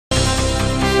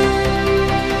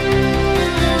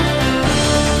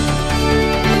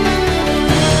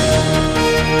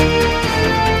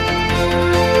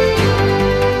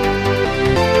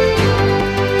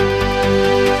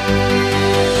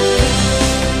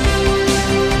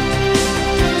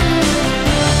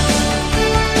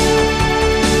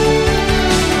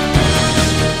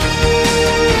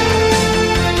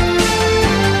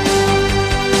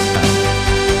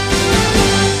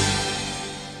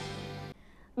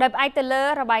ដោយផ្អែកទៅលើ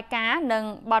របាយការណ៍និង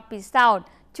បទពិសោធន៍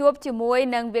ជួបជាមួយ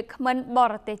នឹងវាគ្មិនប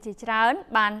រទេសជាច្រើន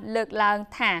បានលើកឡើង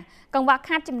ថាកង្វះ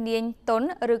ខាតជំនាញទន់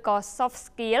ឬក៏ soft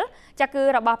skill ចាគឺ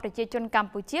របស់ប្រជាជនក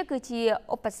ម្ពុជាគឺជា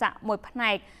ឧបសគ្គមួយផ្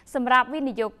នែកសម្រាប់វិ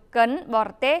និយោគិនបរ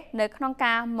ទេសនៅក្នុង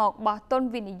ការមកបោះទុន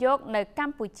វិនិយោគនៅក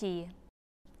ម្ពុជា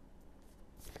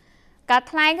ការ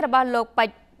ថ្លែងរបស់លោកពេ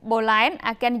ជ្របូឡែន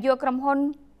អគ្គនាយកក្រុមហ៊ុន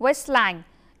Westline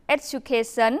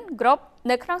Education Group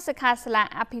នៅក្នុងសិក្ខាសាលា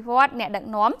អភិវឌ្ឍអ្នកដឹក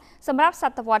នាំសម្រាប់ស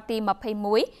តវត្សទី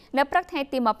21នៅព្រឹកថ្ងៃ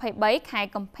ទី23ខែ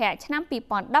កុម្ភៈឆ្នាំ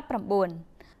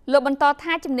2019លោកបន្ត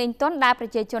ថាជំនាញទន់ដែលប្រ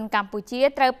ជាជនកម្ពុជា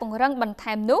ត្រូវពង្រឹងបន្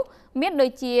ថែមនោះមានដូ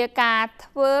ចជាការ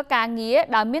ធ្វើការងារ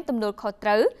ដោយមានទំនួលខុសត្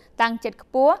រូវតាំងចិត្តខ្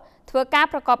ពស់ធ្វើការ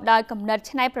ប្រកបដោយគំនិត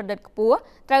ច្នៃប្រឌិតខ្ពស់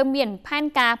ត្រូវមានផែន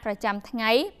ការប្រចាំថ្ងៃ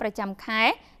ប្រចាំខែ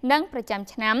និងប្រចាំ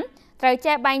ឆ្នាំត្រូវ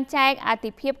ចេះបែងចែកអា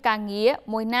ទិភាពការងារ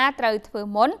មួយណាត្រូវធ្វើ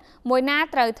មុនមួយណា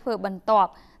ត្រូវធ្វើបន្ទាប់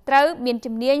ត្រូវមាន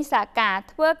ជំនាញសហការ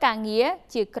ធ្វើការងារ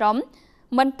ជាក្រុម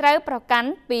មិនត្រូវប្រកាន់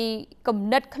ពីគំ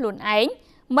និតខ្លួនឯង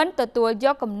មិនទទួលយ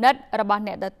កគំនិតរបស់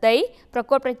អ្នកដទៃប្រ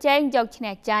កួតប្រជែងយកឈ្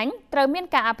នះចាញ់ត្រូវមាន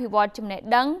ការអភិវឌ្ឍចំណេះ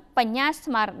ដឹងបញ្ញា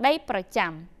ស្មារតីប្រ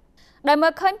ចាំដោយមើ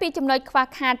លឃើញពីចំណុចខ្វះ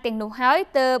ខាតទាំងនោះហើយ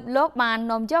ទើបលោកបាន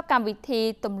នាំយកកម្មវិធី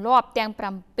ទម្លាប់ទាំង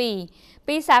7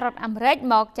ពីសហរដ្ឋអាមេរិក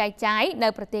មកចែកចាយនៅ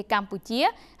ប្រទេសកម្ពុជា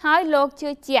ហើយលោកជឿ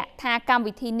ជាក់ថាកម្ម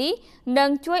វិធីនេះនឹង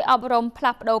ជួយអប់រំផ្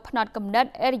លាស់ប្ដូរផ្នត់គំនិត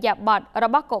ឥរិយាបថរ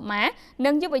បស់កុមារនិ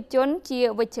ងយុវជនជា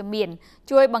វិជ្ជមាន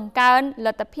ជួយបង្កើនល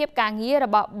ទ្ធភាពការងាររ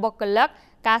បស់បុគ្គលិក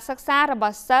ការសិក្សារប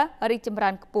ស់សិស្សរីកចម្រើ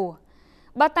នខ្ពស់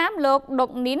បើតាមលោកដុក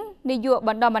នីននាយកប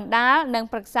ណ្ដុះបណ្ដាលនិង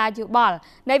ប្រឹក្សាយោបល់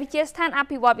នៃវិទ្យាស្ថានអ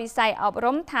ភិវឌ្ឍវិស័យអប់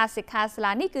រំថាសិក្ខាសា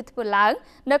លានេះគឺធ្វើឡើង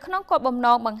នៅក្នុងគោលបំណ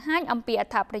ងបង្ហាញអំពីអ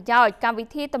ត្ថប្រយោជន៍កម្មវិ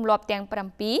ធីទម្លាប់ទាំង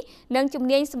7និងជំ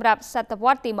នាញសម្រាប់សតវ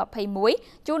ត្សទី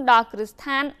21ជូនដល់គ្រឹះស្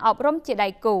ថានអប់រំជាដៃ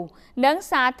គូនិង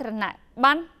សាធារណៈ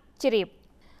បានជ្រាប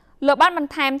លោកបានប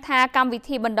ន្ថែមថាកម្មវិ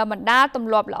ធីបណ្ដុះបណ្ដាលទម្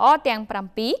លាប់ល្អទាំង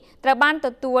7ត្រូវបានទ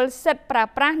ទួលសិទ្ធិប្រើ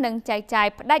ប្រាស់និងចែកចាយ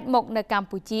ផ្ដាច់មុខនៅកម្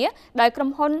ពុជាដោយក្រុម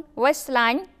ហ៊ុន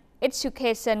Westline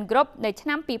Education Group នៅឆ្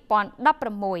នាំ2016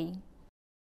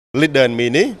 Leader and Me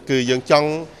នេះគឺយើងចង់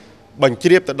បញ្ជ្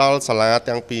រាបទៅដល់សាលា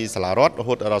ទាំងពីសាលារដ្ឋរ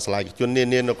ហូតដល់សាលាឯកជននា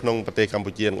នានៅក្នុងប្រទេសកម្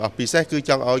ពុជាទាំងអស់ពិសេសគឺ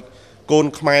ចង់ឲ្យកូន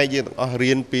ខ្មែរយើងទាំងអស់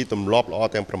រៀនពីទម្លាប់ល្អ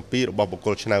ទាំង7របស់បុគ្គ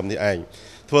លឆ្នើមនេះឯង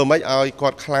ធ្វើម៉េចឲ្យគា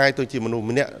ត់คลายទៅជាមនុស្ស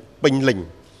ម្នាក់ពេញលេញ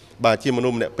បាទជាមនុ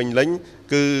ស្សម្នាក់ពេញលេញ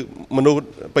គឺមនុស្ស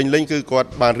ពេញលេញគឺគាត់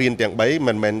បានរៀនទាំង3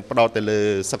មិនមែនផ្ដោតទៅលើ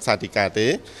សិក្សាធិការទេ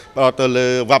ផ្ដោតទៅលើ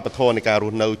វប្បធម៌នៃការរ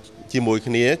ស់នៅជាមួយ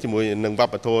គ្នាជាមួយនឹងវ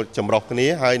ប្បធម៌ចម្រុះគ្នា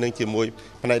ហើយនឹងជាមួយ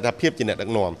ផ្នែកថាភាពជាអ្នកដឹក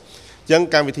នាំអញ្ចឹង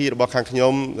កម្មវិធីរបស់ខាងខ្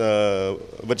ញុំ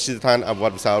វិទ្យាស្ថានអភិវ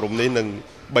ឌ្ឍវិស័យអប់រំនេះនឹង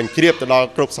បញ្ជ្រាបទៅដល់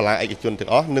គ្រប់សាលាឯកជនទាំ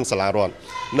ងអស់និងសាលារដ្ឋ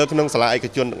នៅក្នុងសាលាឯក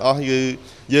ជនទាំងអស់គឺ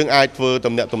យើងអាចធ្វើ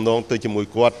ទំនាក់ទំនងទៅជាមួយ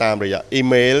គាត់តាមរយៈអ៊ី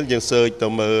មែលយើង search ទៅ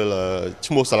មើល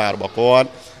ឈ្មោះសាលារបស់គាត់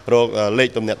រកលេខ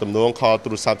ទំនាក់ទំនងខលទូ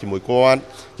រស័ព្ទជាមួយគាត់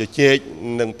ជជែក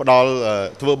និងផ្ដល់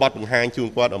ធ្វើបទបង្ហាញជូន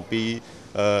គាត់អំពី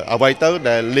អ្វីទៅ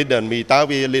ដែល Leader and Me តើ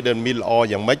វា Leader and Me ល្អ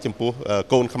យ៉ាងម៉េចចំពោះ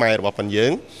កូនខ្មែររបស់ប៉ុនយើ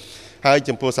ងហើយ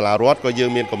ចំពោះសាលារដ្ឋក៏យើង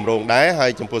មានគម្រោងដែរហើ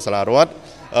យចំពោះសាលារដ្ឋ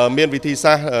មានវិធី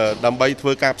សាស្ត្រដើម្បីធ្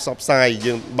វើការផ្សព្វផ្សាយ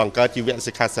យើងបង្កើតជីវ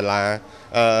សិក្ខាសាលា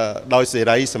ដោយសេ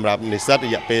រីសម្រាប់និស្សិតរ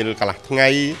យៈពេលកន្លះថ្ងៃ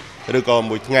ឬក៏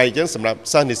មួយថ្ងៃអញ្ចឹងសម្រាប់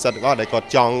សិស្សនិស្សិតទាំងអស់ដែលគាត់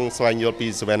ចង់ស្វែងយល់ពី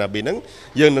Savannah Bee ហ្នឹង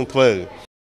យើងនឹងធ្វើ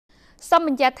សូមប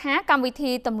ញ្ជាក់ថាកម្មវិ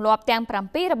ធីទម្លាប់ទាំង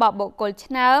7របស់បុគ្គល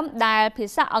ឆ្នើមដែលភា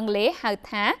សាអង់គ្លេសហៅ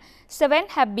ថា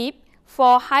 7 Habits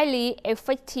for Highly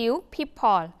Effective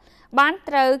People បាន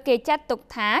ត្រូវគេចាត់ទុក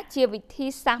ថាជាវិធី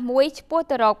សាស្ត្រមួយឆ្ពោះ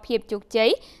ទៅរកភាពជោគជ័យ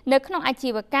នៅក្នុងអាជី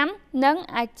វកម្មនិង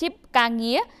អាជីពការ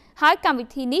ងារហើយកម្មវិ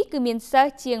ធីនេះគឺមានសិស្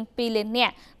សជាង2លាននា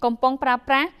ក់កំពុងប្រើ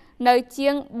ប្រាស់នៅជា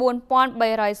ង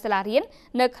 4,300 សាលារៀន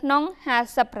នៅក្នុង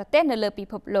50ប្រទេសនៅលើពិ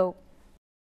ភពលោក